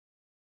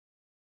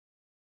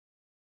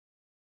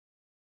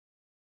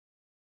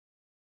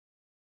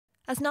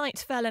As night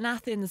fell in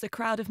Athens, a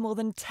crowd of more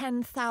than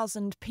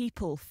 10,000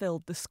 people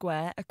filled the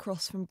square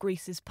across from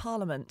Greece's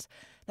parliament.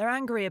 They're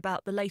angry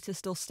about the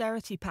latest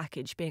austerity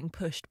package being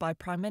pushed by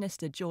Prime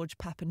Minister George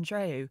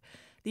Papandreou.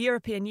 The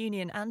European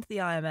Union and the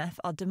IMF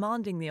are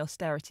demanding the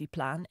austerity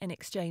plan in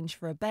exchange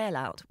for a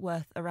bailout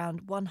worth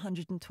around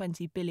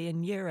 €120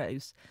 billion.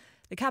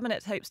 The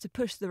cabinet hopes to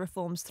push the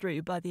reforms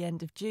through by the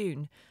end of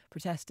June.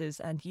 Protesters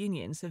and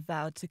unions have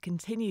vowed to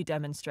continue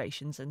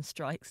demonstrations and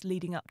strikes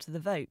leading up to the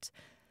vote.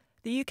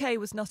 The UK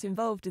was not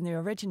involved in the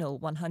original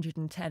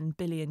 €110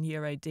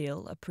 billion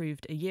deal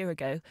approved a year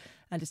ago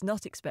and is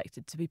not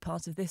expected to be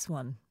part of this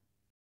one.